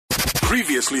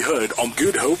Previously heard on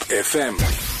Good Hope FM.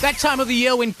 That time of the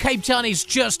year when Cape Town is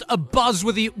just abuzz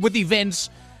with events,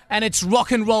 and it's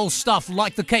rock and roll stuff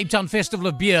like the Cape Town Festival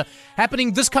of Beer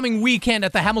happening this coming weekend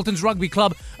at the Hamilton's Rugby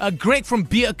Club. Greg from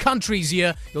Beer Country's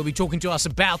here. He'll be talking to us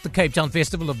about the Cape Town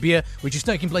Festival of Beer, which is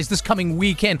taking place this coming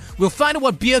weekend. We'll find out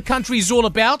what Beer Country is all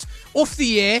about. Off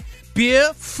the air,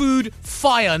 beer, food,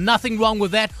 fire. Nothing wrong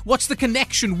with that. What's the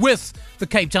connection with the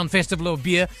Cape Town Festival of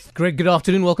Beer? Greg, good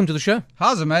afternoon. Welcome to the show.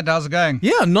 How's it, mate? How's it going?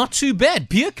 Yeah, not too bad.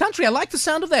 Beer Country. I like the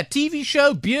sound of that. TV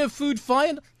show, beer, food,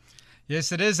 fire.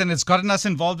 Yes, it is, and it's gotten us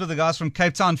involved with the guys from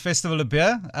Cape Town Festival of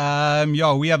Beer.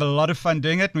 We have a lot of fun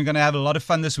doing it, and we're going to have a lot of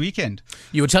fun this weekend.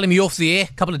 You were telling me off the air,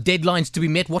 a couple of deadlines to be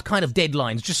met. What kind of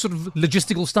deadlines? Just sort of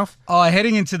logistical stuff? Oh,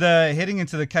 heading into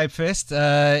the Cape Fest,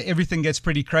 everything gets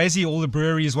pretty crazy. All the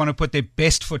breweries want to put their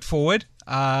best foot forward.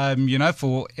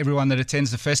 For everyone that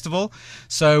attends the festival.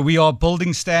 So we are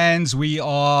building stands, we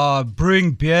are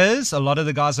brewing beers. A lot of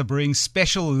the guys are brewing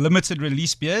special limited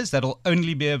release beers that'll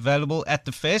only be available at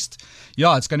the fest.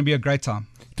 Yeah, it's going to be a great time.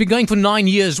 It's been going for 9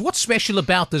 years. What's special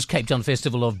about this Cape Town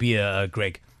Festival of Beer,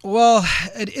 Greg? Well,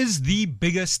 it is the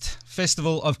biggest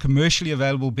festival of commercially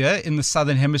available beer in the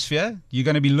Southern Hemisphere. You're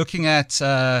going to be looking at,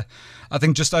 I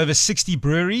think, just over 60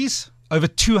 breweries. Over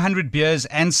 200 beers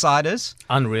and ciders.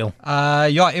 Unreal.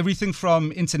 Everything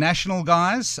from international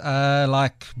guys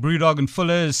like Brewdog and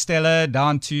Fuller's, Stella,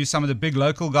 down to some of the big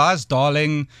local guys,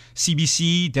 Darling,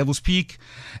 CBC, Devil's Peak,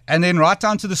 and then right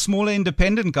down to the smaller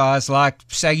independent guys like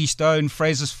Saggy Stone,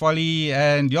 Fraser's Folly,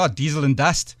 and Diesel and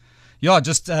Dust. Yeah,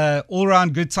 just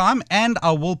all-around good time. And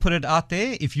I will put it out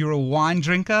there, if you're a wine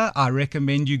drinker, I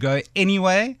recommend you go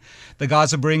anyway. The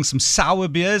guys are brewing some sour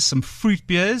beers, some fruit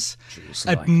beers.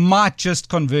 It might just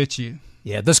convert you.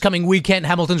 Yeah, this coming weekend,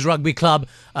 Hamilton's Rugby Club.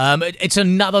 It's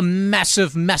another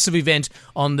massive, massive event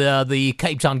on the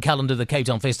Cape Town calendar, the Cape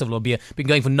Town Festival of Beer. Been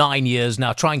going for 9 years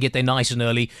now. Try and get there nice and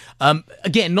early.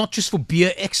 Again, not just for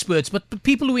beer experts, but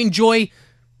people who enjoy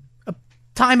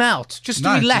time out, just to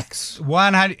relax.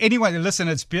 100. Anyway, listen,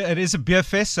 it is a beer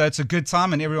fest, so it's a good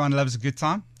time, and everyone loves a good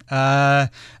time.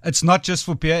 It's not just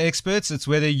for beer experts. It's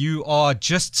whether you are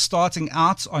just starting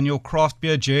out on your craft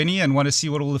beer journey and want to see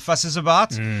what all the fuss is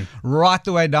about, right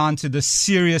the way down to the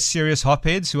serious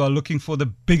hopheads who are looking for the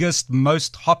biggest,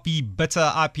 most hoppy,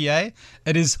 bitter IPA.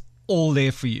 It is all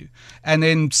there for you. And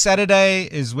then Saturday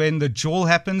is when the jawl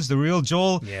happens, the real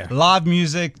jawl, live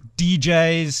music,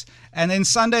 DJs, and then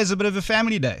Sunday is a bit of a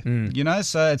family day,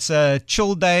 so it's a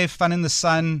chill day, fun in the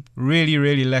sun, really,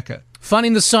 really lekker. Fun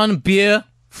in the sun, beer,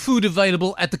 food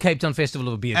available at the Cape Town Festival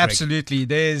of Beer, Greg. Absolutely.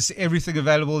 There's everything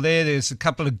available there. There's a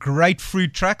couple of great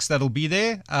fruit trucks that'll be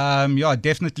there.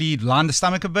 Definitely line the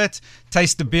stomach a bit,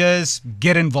 taste the beers,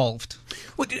 get involved.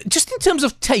 Well, just in terms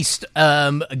of taste,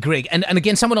 Greg, and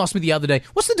again, someone asked me the other day,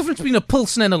 what's the difference between a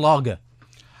Pilsner and a lager?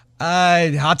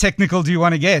 How technical do you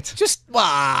want to get? Just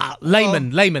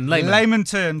layman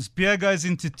terms. Beer goes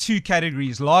into two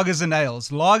categories, lagers and ales.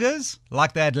 Lagers,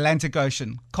 like the Atlantic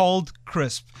Ocean, cold,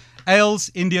 crisp.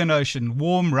 Ales, Indian Ocean,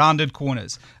 warm, rounded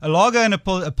corners. A lager and a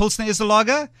Pilsner is a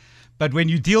lager, but when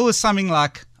you deal with something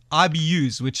like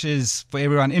IBUs, which is, for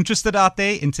everyone interested out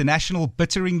there, International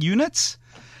Bittering Units,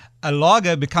 a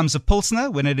lager becomes a Pilsner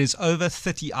when it is over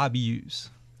 30 IBUs.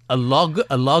 A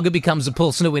lager becomes a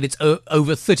Pilsner when it's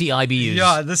over 30 IBUs.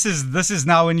 Yeah, this is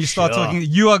now when you start talking.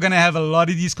 You are going to have a lot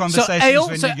of these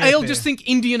conversations. Ale, just think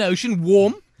Indian Ocean,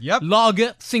 warm. Yep.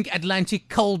 Lager, think Atlantic,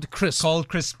 cold, crisp. Cold,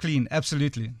 crisp, clean.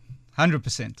 Absolutely.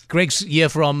 100%. Greg's here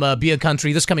from Beer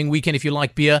Country this coming weekend. If you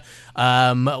like beer,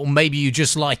 or maybe you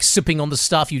just like sipping on the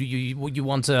stuff, you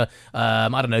want a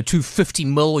 250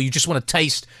 ml, or you just want to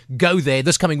taste, go there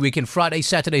this coming weekend, Friday,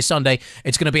 Saturday, Sunday.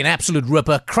 It's going to be an absolute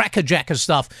ripper, crackerjack of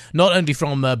stuff, not only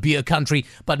from Beer Country,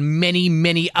 but many,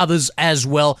 many others as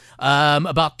well.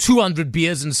 About 200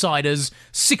 beers and ciders,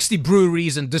 60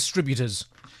 breweries and distributors.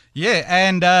 Yeah,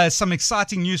 and some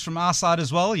exciting news from our side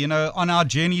as well. On our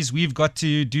journeys, we've got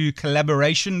to do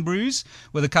collaboration brews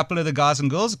with a couple of the guys and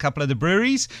girls, a couple of the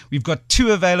breweries. We've got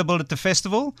 2 available at the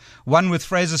festival. One with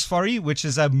Fraser's Folly, which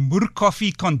is a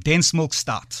Moerkoffie condensed milk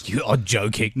stout. You are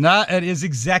joking. No, it is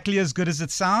exactly as good as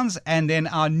it sounds. And then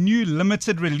our new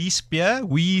limited release beer,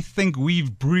 we think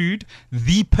we've brewed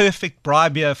the perfect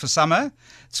braai beer for summer.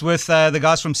 It's with the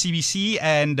guys from CBC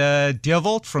and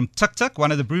Deerwold from Tuk Tuk,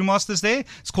 one of the brewmasters there.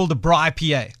 It's called the Braai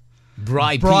PA.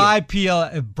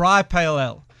 Braai Pale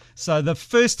Ale. So the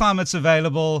first time it's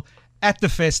available at the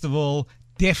festival,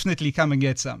 definitely come and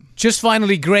get some. Just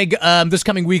finally, Greg, this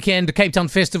coming weekend, the Cape Town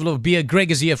Festival of Beer. Greg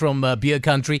is here from Beer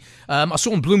Country. I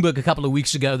saw on Bloomberg a couple of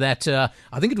weeks ago that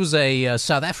I think it was a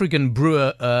South African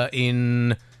brewer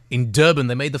in in Durban,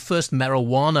 they made the first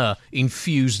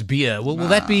marijuana-infused beer. Will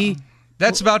that be...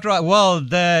 That's about right. Well,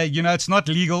 it's not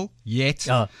legal yet,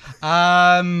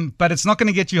 but it's not going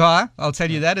to get you high. I'll tell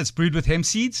you that. It's brewed with hemp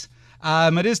seeds.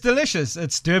 It is delicious.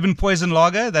 It's Durban Poison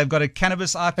Lager. They've got a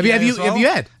cannabis IPA as well. Have you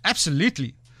had?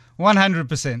 Absolutely,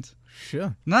 100%.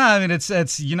 Sure. No, I mean it's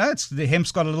the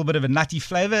hemp's got a little bit of a nutty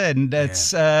flavor, and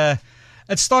it's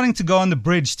starting to go on the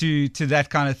bridge to that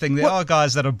kind of thing. There are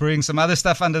guys that are brewing some other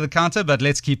stuff under the counter, but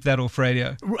let's keep that off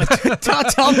radio.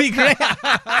 Tell me, Greg.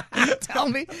 Tell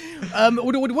me.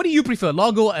 What do you prefer,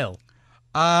 lager or ale?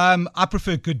 I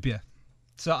prefer good beer.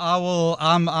 So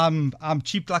I'm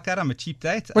cheap like that. I'm a cheap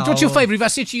date. What's your favorite? If I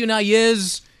said to you now,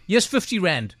 here's 50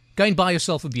 Rand, go and buy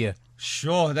yourself a beer.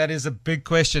 Sure, that is a big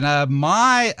question.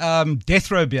 My death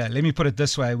row beer, let me put it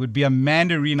this way, would be a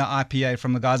Mandarina IPA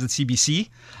from the guys at CBC.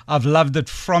 I've loved it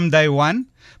from day one,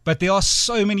 but there are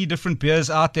so many different beers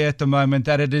out there at the moment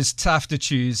that it is tough to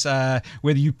choose.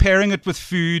 Whether you're pairing it with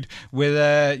food,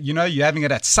 whether you're having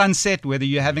it at sunset, whether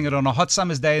you're having it on a hot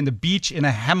summer's day in the beach, in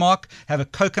a hammock, have a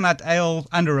coconut ale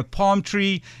under a palm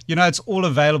tree, it's all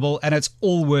available and it's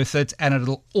all worth it, and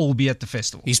it'll all be at the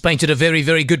festival. He's painted a very,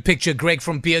 very good picture, Greg,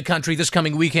 from Beer Country this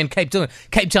coming weekend, Cape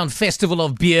Town Festival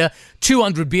of Beer,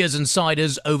 200 beers and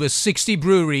ciders, over 60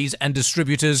 breweries and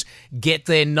distributors. Get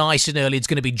there nice and early. It's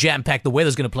going to be jam-packed. The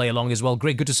weather's going to play along as well.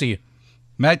 Greg, good to see you.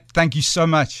 Mate, thank you so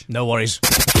much. No worries.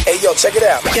 Hey, yo, check it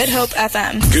out. Good Hope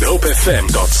FM.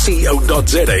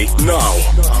 GoodHopeFM.co.za now.